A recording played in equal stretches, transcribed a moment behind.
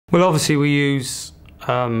Well, obviously we use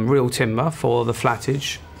real timber for the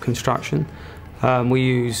flattage construction. We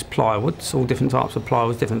use plywoods, all different types of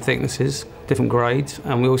plywoods, different thicknesses, different grades,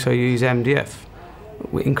 and we also use MDF.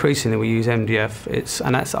 Increasingly we use MDF,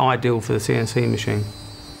 and that's ideal for the CNC machine.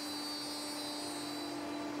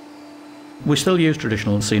 We still use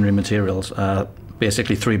traditional scenery materials,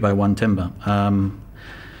 basically 3x1 timber.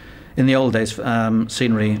 In the old days,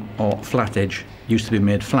 scenery or flattage used to be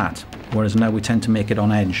made flat, whereas now we tend to make it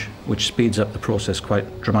on edge, which speeds up the process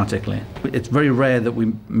quite dramatically. It's very rare that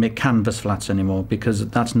we make canvas flats anymore, because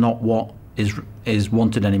that's not what is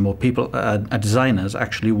wanted anymore. People, designers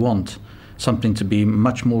actually want something to be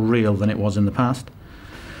much more real than it was in the past.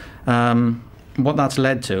 What that's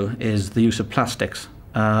led to is the use of plastics.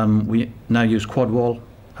 We now use quad wall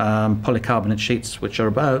polycarbonate sheets, which are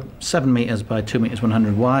about 7 meters by 2 meters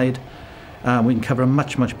 100 wide. We can cover a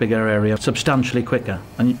much bigger area substantially quicker,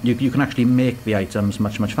 and you can actually make the items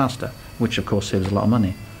much faster, which of course saves a lot of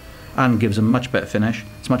money and gives a much better finish.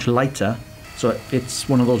 It's much lighter, so it's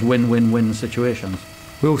one of those win-win-win situations.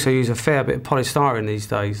 We also use a fair bit of polystyrene these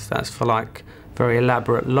days. That's for like very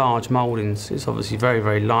elaborate large mouldings. It's obviously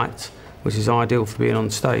very light, which is ideal for being on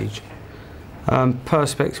stage.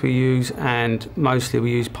 Perspex we use, and mostly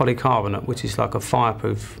we use polycarbonate, which is like a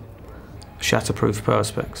fireproof, shatterproof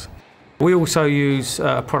perspex. We also use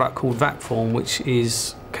a product called Vacform, which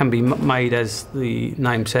can be made, as the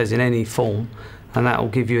name says, in any form, and that will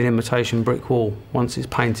give you an imitation brick wall. Once it's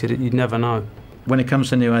painted, you'd never know. When it comes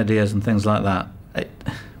to new ideas and things like that,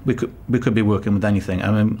 we could be working with anything.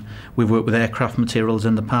 I mean, we've worked with aircraft materials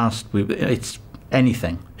in the past. It's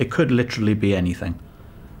anything. It could literally be anything.